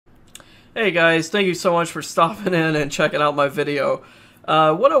Hey guys, thank you so much for stopping in and checking out my video.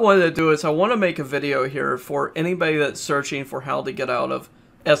 What I wanted to do is I want to make a video here for anybody that's searching for how to get out of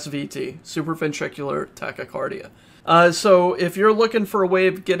SVT, Supraventricular Tachycardia. So if you're looking for a way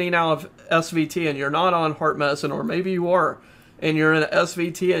of getting out of SVT and you're not on heart medicine, or maybe you are, and you're in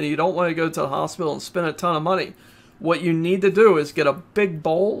SVT and you don't want to go to the hospital and spend a ton of money, what you need to do is get a big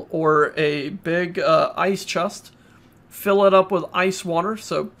bowl or a big ice chest. Fill it up with ice water,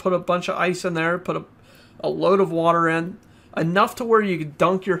 so put a bunch of ice in there, put a load of water in, enough to where you can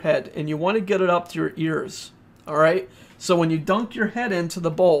dunk your head, and you want to get it up to your ears, alright? So when you dunk your head into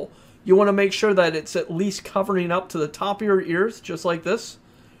the bowl, you want to make sure that it's at least covering up to the top of your ears, just like this,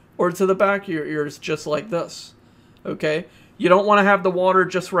 or to the back of your ears, just like this, okay? You don't want to have the water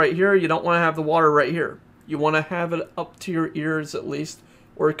just right here, you don't want to have the water right here. You want to have it up to your ears at least,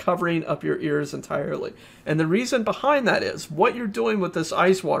 or covering up your ears entirely. And the reason behind that is, what you're doing with this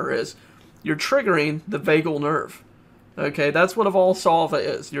ice water is, you're triggering the vagal nerve. Okay, that's what a Valsalva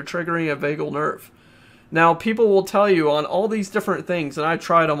is. You're triggering a vagal nerve. Now, people will tell you on all these different things, and I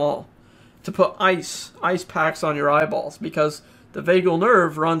tried them all, to put ice packs on your eyeballs, because the vagal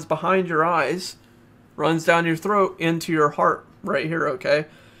nerve runs behind your eyes, runs down your throat into your heart, right here, okay?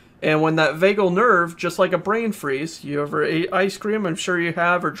 And when that vagal nerve, just like a brain freeze, you ever ate ice cream, I'm sure you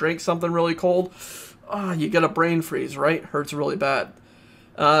have, or drank something really cold, you get a brain freeze, right? Hurts really bad.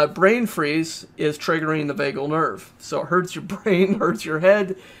 Brain freeze is triggering the vagal nerve. So it hurts your brain, hurts your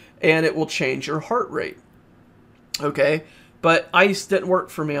head, and it will change your heart rate. Okay? But ice didn't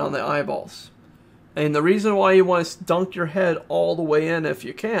work for me on the eyeballs. And the reason why you want to dunk your head all the way in if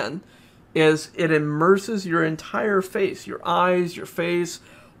you can is it immerses your entire face, your eyes, your face,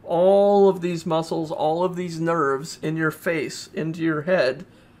 all of these muscles, all of these nerves in your face, into your head,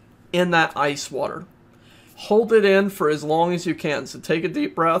 in that ice water. Hold it in for as long as you can. So take a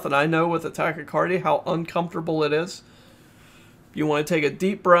deep breath, and I know with a tachycardia how uncomfortable it is. You want to take a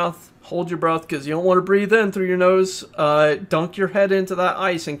deep breath, hold your breath because you don't want to breathe in through your nose. Dunk your head into that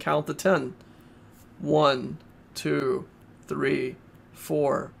ice and count to 10. 1, 2, 3,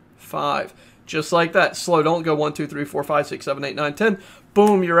 4, 5. Just like that. Slow. Don't go 1, 2, 3, 4, 5, 6, 7, 8, 9, 10.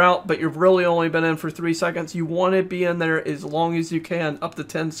 Boom, you're out, but you've really only been in for 3 seconds. You want to be in there as long as you can, up to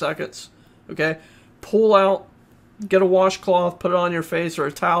 10 seconds. Okay? Pull out, get a washcloth, put it on your face or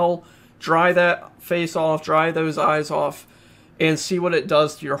a towel, dry that face off, dry those eyes off, and see what it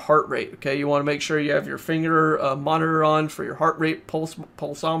does to your heart rate. Okay? You want to make sure you have your finger monitor on for your heart rate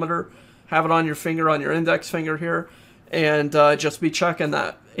pulsometer. Have it on your finger, on your index finger here, and just be checking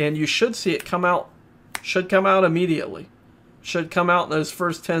that. And you should see it come out. Should come out immediately. Should come out in those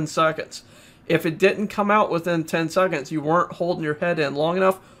first 10 seconds. If it didn't come out within 10 seconds, you weren't holding your head in long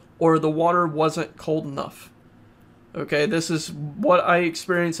enough, or the water wasn't cold enough. Okay, this is what I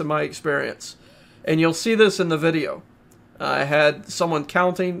experienced in my experience. And you'll see this in the video. I had someone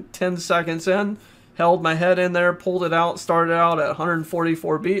counting 10 seconds in, held my head in there, pulled it out, started out at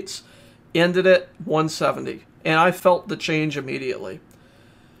 144 beats, ended at 170. And I felt the change immediately.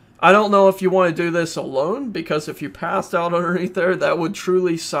 I don't know if you want to do this alone, because if you passed out underneath there, that would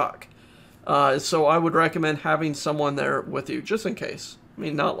truly suck. So I would recommend having someone there with you, just in case. I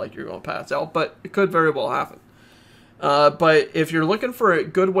mean, not like you're going to pass out, but it could very well happen. But if you're looking for a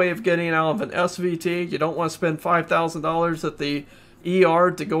good way of getting out of an SVT, you don't want to spend $5,000 at the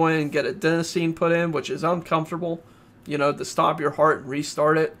ER to go in and get adenosine put in, which is uncomfortable, you know, to stop your heart and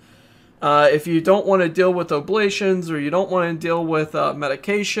restart it. If you don't want to deal with ablations, or you don't want to deal with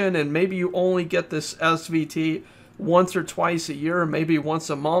medication, and maybe you only get this SVT once or twice a year, maybe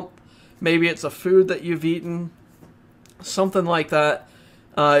once a month, maybe it's a food that you've eaten, something like that,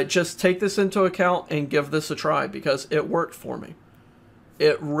 just take this into account and give this a try, because it worked for me.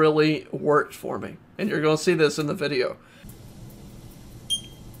 It really worked for me. And you're going to see this in the video.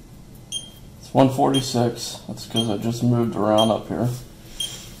 It's 146. That's because I just moved around up here.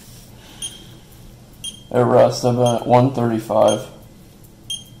 At rest, I'm at 135,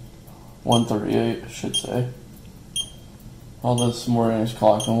 138, I should say. All this morning is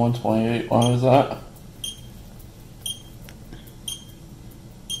clocking 128. Why was that?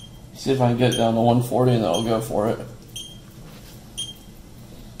 See if I can get down to 140 and then I'll go for it.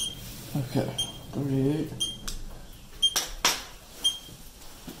 Okay, 38.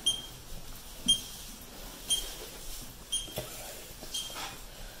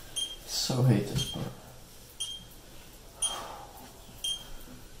 So hate this part.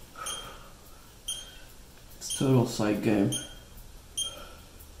 Total sight game.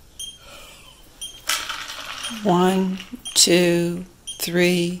 1, 2,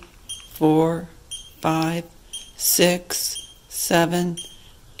 3, 4, 5, 6, 7,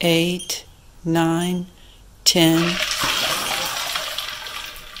 8, 9, 10.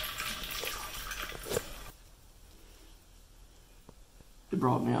 It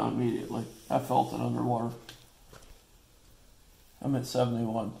brought me out immediately. I felt it underwater. I'm at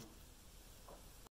 71.